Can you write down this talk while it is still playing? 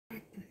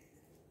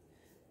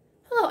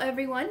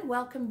everyone,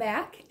 welcome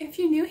back. If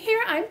you're new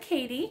here, I'm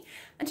Katie,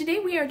 and today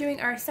we are doing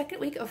our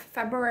second week of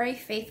February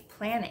faith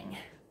planning.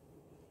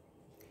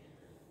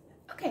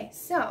 Okay,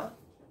 so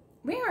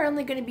we are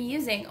only going to be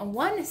using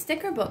one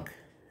sticker book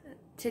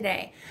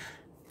today,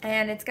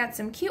 and it's got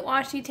some cute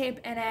washi tape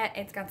in it.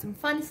 It's got some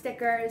fun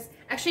stickers.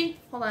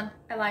 Actually, hold on,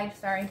 I lied,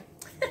 sorry.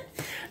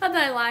 Not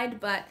that I lied,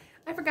 but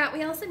I forgot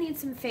we also need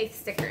some faith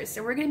stickers.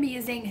 So we're going to be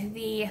using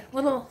the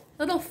little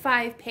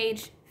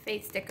 5-page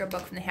faith sticker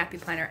book from the Happy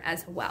Planner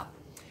as well.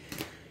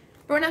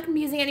 But we're not going to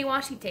be using any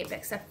washi tape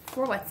except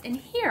for what's in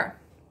here.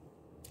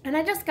 And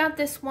I just got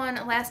this one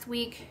last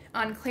week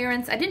on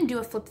clearance. I didn't do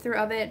a flip through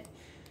of it.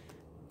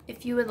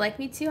 If you would like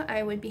me to,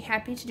 I would be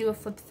happy to do a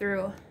flip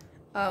through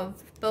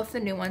of both the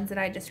new ones that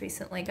I just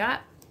recently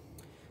got.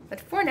 But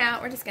for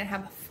now, we're just going to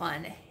have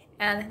fun.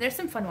 And there's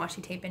some fun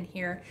washi tape in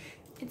here.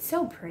 It's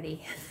so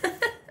pretty.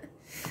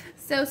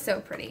 So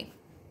pretty.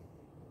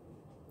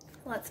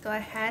 Let's go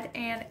ahead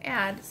and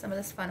add some of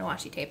this fun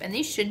washi tape. And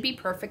these should be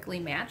perfectly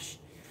matched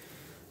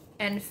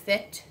and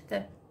fit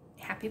the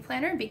Happy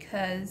Planner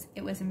because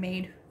it was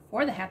made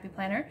for the Happy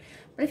Planner.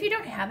 But if you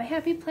don't have a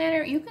Happy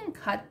Planner, you can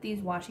cut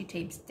these washi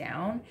tapes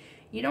down.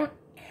 You don't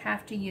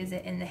have to use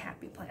it in the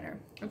Happy Planner.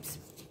 Oops.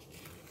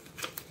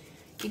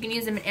 You can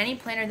use them in any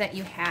planner that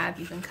you have.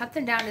 You can cut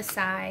them down to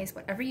size,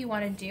 whatever you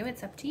want to do,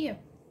 it's up to you.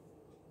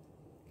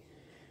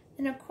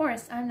 And of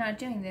course, I'm not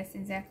doing this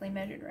exactly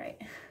measured right.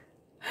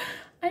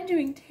 I'm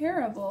doing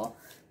terrible.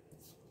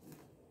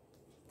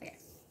 Okay,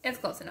 it's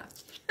close enough.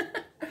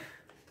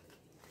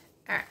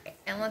 Alright,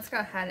 and let's go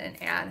ahead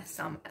and add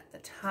some at the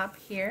top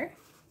here.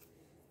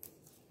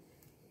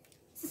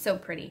 This is so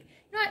pretty.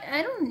 You know what?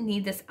 I don't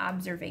need this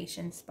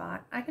observation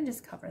spot. I can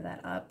just cover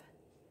that up.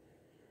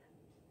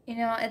 You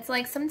know, it's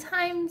like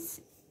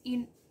sometimes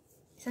you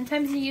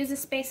use a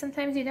space,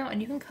 sometimes you don't,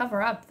 and you can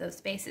cover up those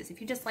spaces.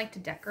 If you just like to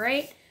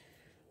decorate,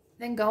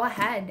 then go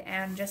ahead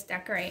and just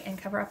decorate and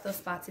cover up those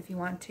spots if you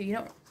want to. You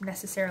don't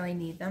necessarily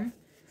need them.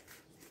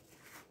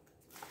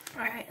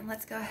 All right, and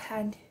let's go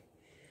ahead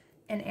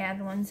and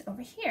add ones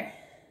over here.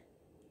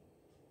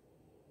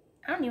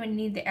 I don't even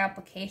need the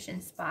application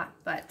spot,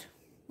 but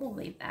we'll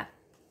leave that.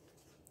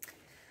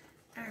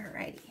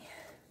 Alrighty.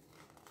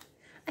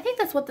 I think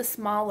that's what the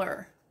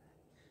smaller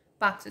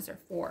boxes are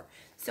for.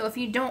 So if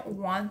you don't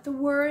want the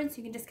words,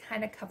 you can just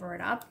kind of cover it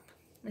up.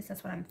 At least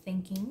that's what I'm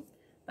thinking,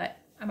 but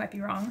I might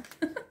be wrong.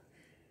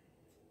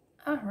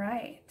 All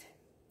right.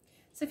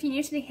 So if you're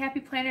new to the Happy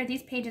Planner,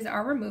 these pages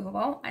are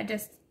removable. I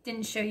just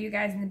didn't show you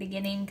guys in the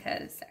beginning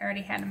because I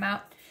already had them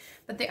out.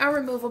 But they are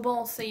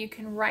removable, so you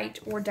can write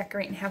or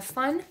decorate and have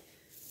fun.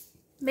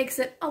 Makes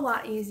it a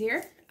lot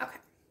easier. Okay.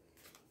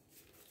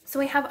 So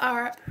we have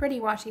our pretty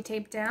washi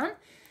tape down.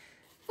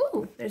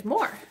 Ooh, there's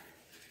more.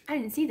 I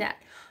didn't see that.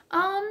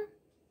 You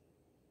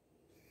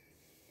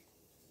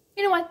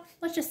know what?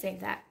 Let's just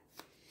save that.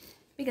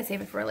 We can save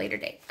it for a later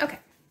date. Okay.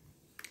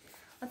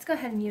 Let's go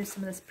ahead and use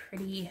some of this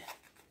pretty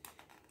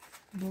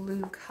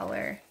blue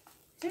color.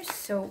 They're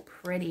so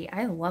pretty.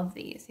 I love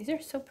these. These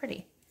are so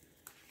pretty.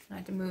 I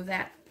have to move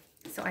that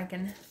so I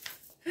can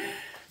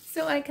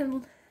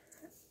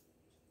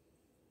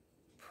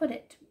put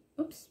it,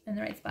 oops, in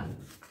the right spot.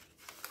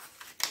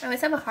 I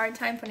always have a hard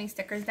time putting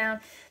stickers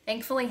down.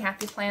 Thankfully,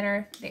 Happy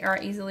Planner, they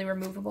are easily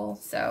removable,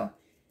 so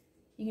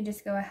you can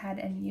just go ahead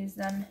and use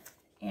them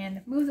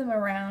and move them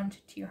around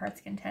to your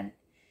heart's content.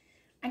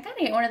 I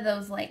gotta get one of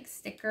those like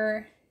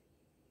sticker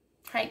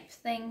type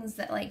things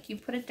that like you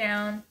put it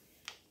down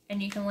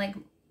and you can like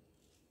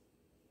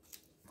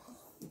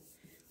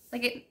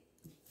it,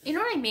 you know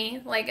what I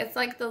mean? Like it's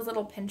like those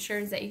little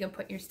pinchers that you can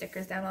put your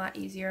stickers down a lot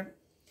easier.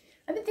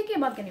 I've been thinking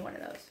about getting one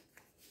of those.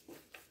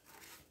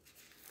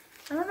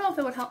 I don't know if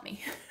it would help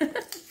me.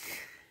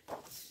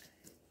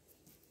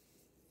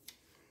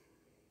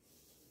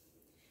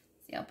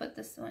 See, I'll put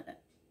this one up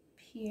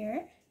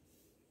here.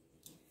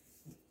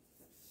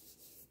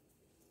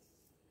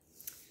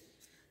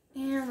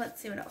 And let's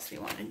see what else we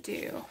want to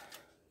do.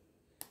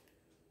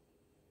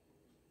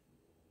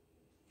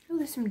 Oh,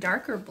 there's some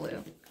darker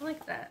blue. I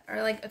like that.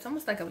 Or like, it's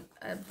almost like a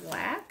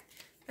black.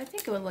 I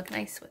think it would look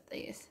nice with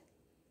these.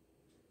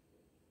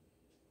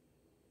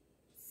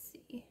 Let's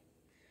see.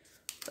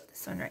 Put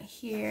this one right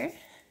here.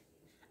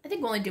 I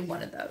think we'll only do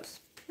one of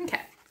those.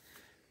 Okay.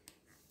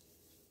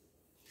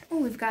 Oh,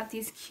 we've got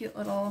these cute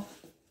little...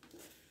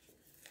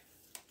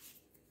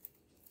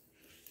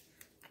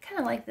 I kind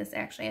of like this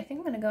actually. I think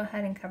I'm going to go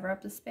ahead and cover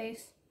up the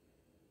space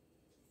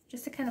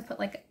just to kind of put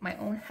like my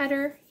own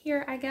header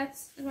here, I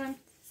guess is what I'm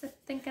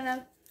thinking of.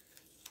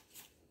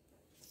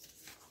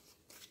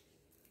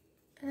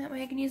 And that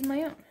way I can use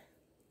my own.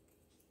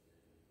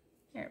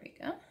 There we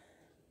go.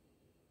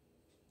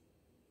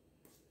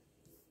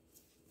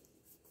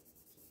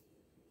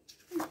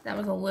 That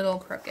was a little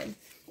crooked.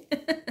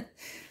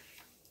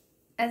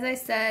 As I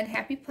said,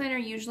 Happy Planner,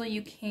 usually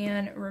you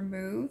can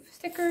remove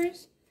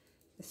stickers.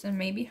 This one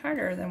may be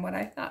harder than what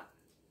I thought.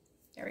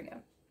 There we go.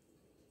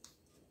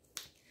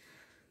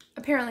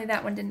 Apparently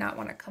that one did not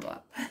want to come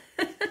up.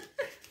 I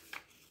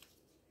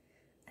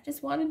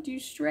just want to do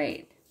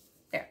straight.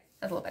 There,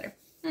 that's a little better.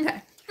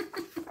 Okay.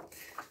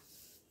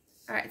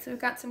 All right, so we've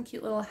got some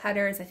cute little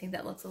headers. I think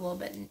that looks a little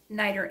bit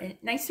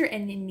nicer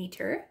and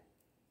neater.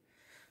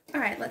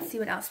 All right, let's see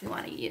what else we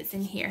want to use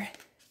in here.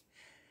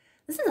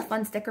 This is a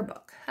fun sticker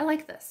book. I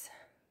like this.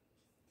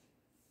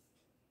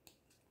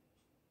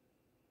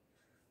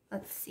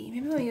 Let's see,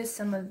 maybe we'll use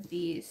some of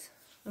these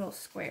little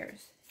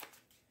squares.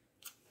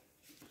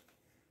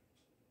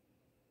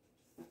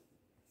 I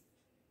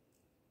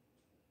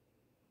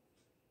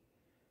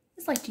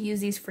just like to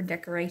use these for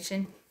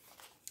decoration.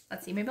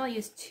 Let's see, maybe I'll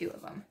use 2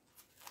 of them.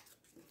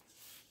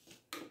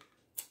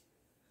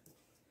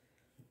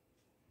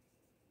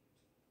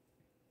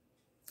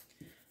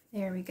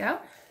 There we go.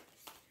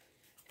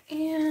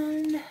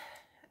 And,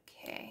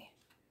 okay.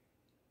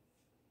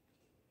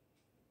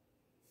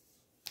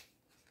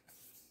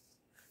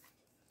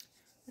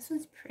 This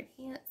one's pretty,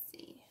 let's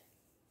see.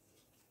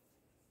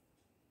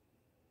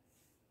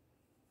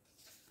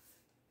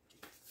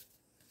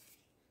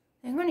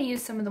 I'm going to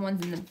use some of the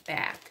ones in the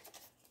back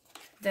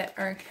that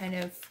are kind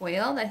of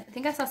foiled. I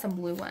think I saw some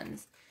blue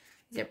ones.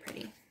 These are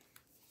pretty.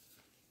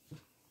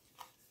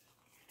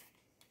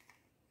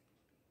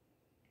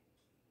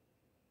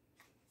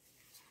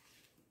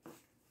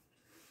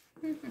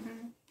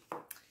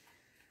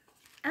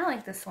 I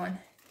like this one.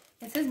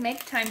 It says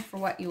make time for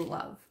what you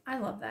love. I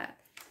love that.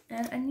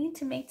 And I need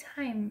to make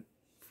time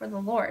for the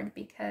Lord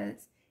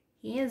because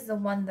he is the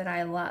one that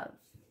I love.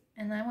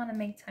 And I want to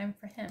make time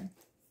for him.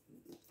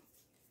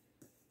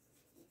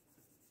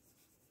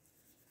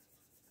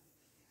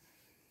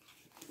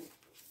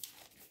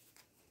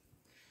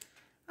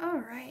 All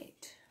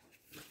right.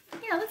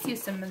 Yeah, let's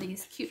use some of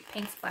these cute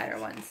paint splatter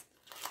ones.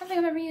 I don't think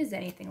I've ever used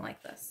anything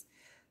like this.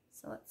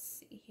 So let's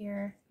see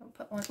here. I'll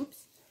put one,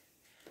 oops.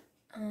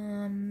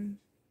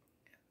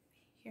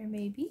 Here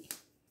maybe.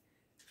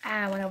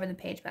 I went over the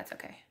page, but that's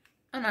okay.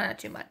 Oh, no, not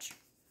too much.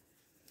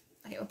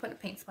 Okay, we'll put a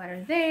paint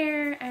splatter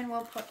there, and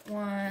we'll put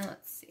one,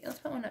 let's see, let's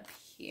put one up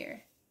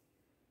here.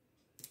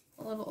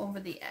 A little over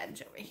the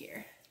edge over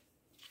here.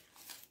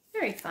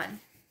 Very fun.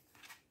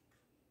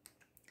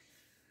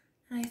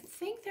 And I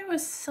think there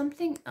was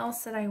something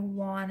else that I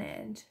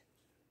wanted.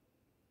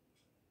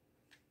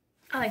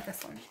 I like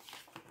this one.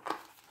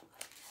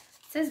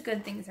 It says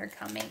good things are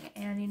coming,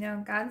 and you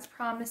know, God's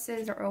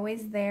promises are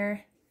always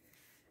there,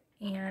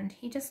 and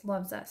he just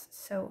loves us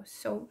so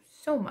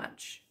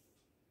much.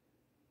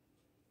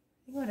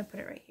 I'm going to put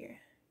it right here.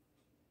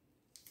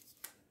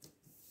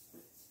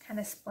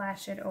 Kind of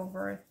splash it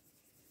over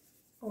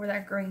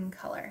that green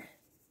color.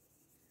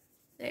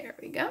 There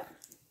we go.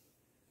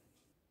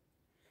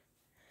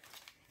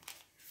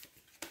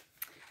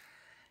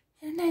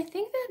 And I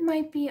think that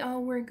might be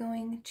all we're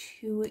going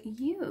to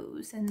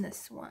use in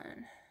this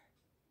one.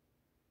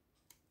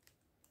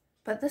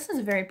 But this is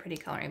a very pretty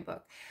coloring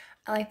book.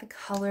 I like the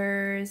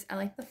colors. I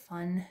like the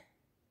fun,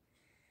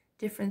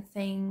 different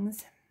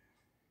things.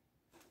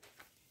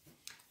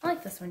 I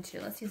like this one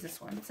too. Let's use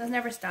this one. It says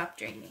never stop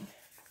dreaming.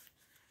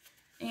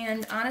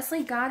 And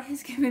honestly, God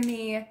has given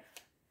me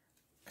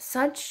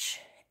such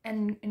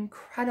an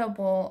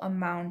incredible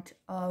amount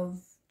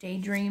of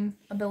daydream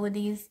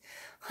abilities.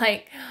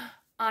 Like,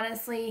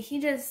 honestly,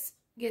 he just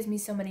gives me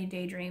so many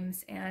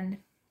daydreams, and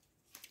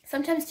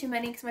sometimes too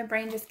many because my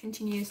brain just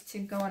continues to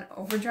go on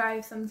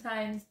overdrive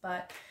sometimes.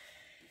 But,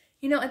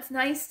 you know, it's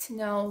nice to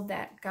know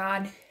that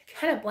God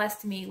kind of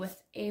blessed me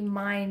with a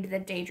mind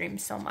that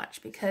daydreams so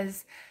much,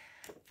 because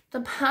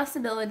the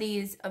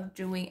possibilities of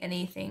doing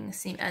anything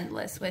seem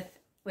endless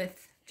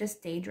with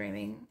just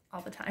daydreaming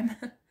all the time.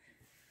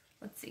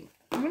 Let's see.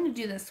 I'm going to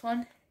do this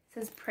one. It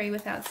says pray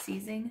without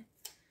ceasing.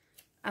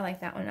 I like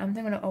that one. I'm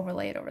going to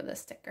overlay it over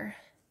this sticker.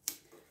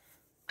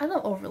 I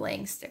love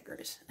overlaying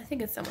stickers. I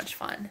think it's so much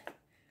fun.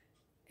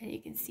 And you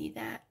can see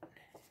that.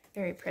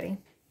 Very pretty.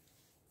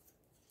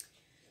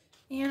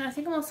 And I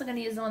think I'm also going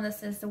to use the one that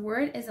says, the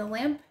word is a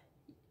lamp.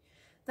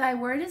 Thy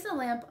word is a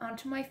lamp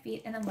unto my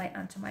feet and a light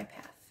unto my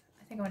path.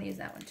 I think I want to use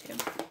that one too.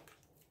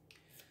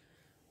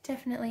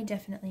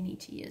 Definitely need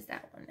to use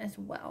that one as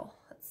well.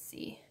 Let's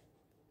see.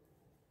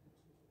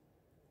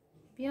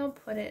 Maybe I'll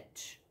put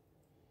it,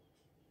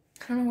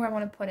 I don't know where I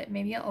want to put it.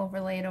 Maybe I'll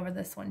overlay it over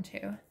this one too.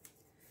 I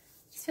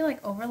just feel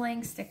like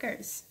overlaying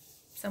stickers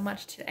so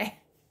much today.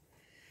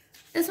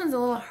 This one's a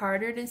little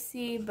harder to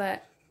see,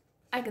 but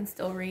I can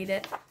still read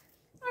it.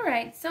 All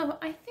right, so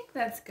I think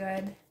that's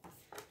good.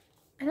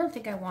 I don't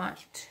think I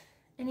want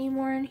any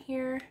more in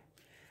here.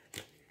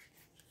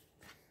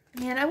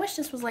 Man, I wish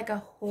this was like a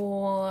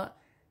whole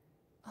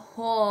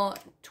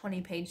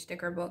 20-page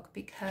sticker book,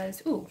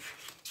 because, ooh,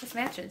 this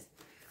matches.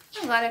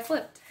 I'm glad I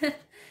flipped.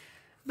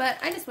 But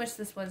I just wish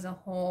this was a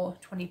whole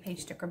 20-page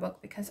sticker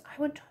book, because I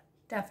would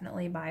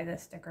definitely buy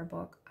this sticker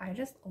book. I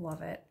just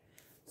love it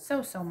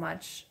so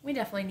much. We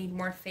definitely need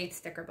more faith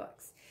sticker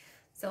books.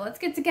 So let's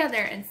get together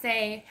and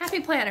say, Happy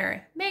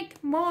Planner,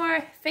 make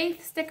more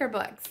faith sticker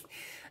books.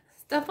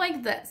 Stuff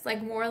like this,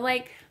 like more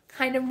like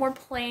kind of more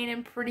plain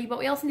and pretty, but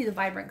we also need the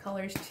vibrant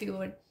colors too,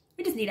 and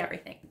we just need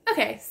everything.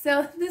 Okay,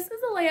 so this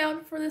is the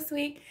layout for this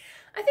week.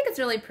 I think it's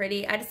really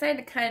pretty. I decided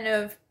to kind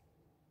of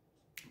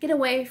get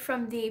away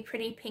from the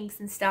pretty pinks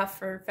and stuff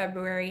for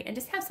February and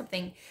just have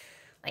something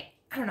like,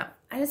 I don't know,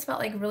 I just felt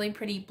like really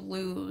pretty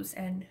blues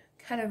and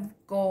kind of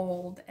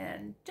gold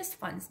and just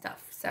fun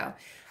stuff. So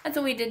that's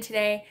what we did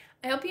today.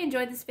 I hope you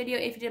enjoyed this video.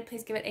 If you did,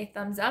 please give it a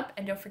thumbs up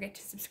and don't forget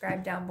to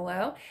subscribe down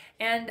below.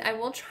 And I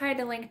will try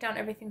to link down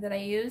everything that I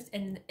used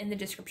in the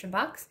description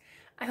box.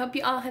 I hope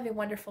you all have a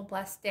wonderful,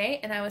 blessed day,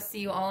 and I will see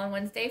you all on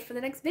Wednesday for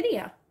the next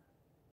video.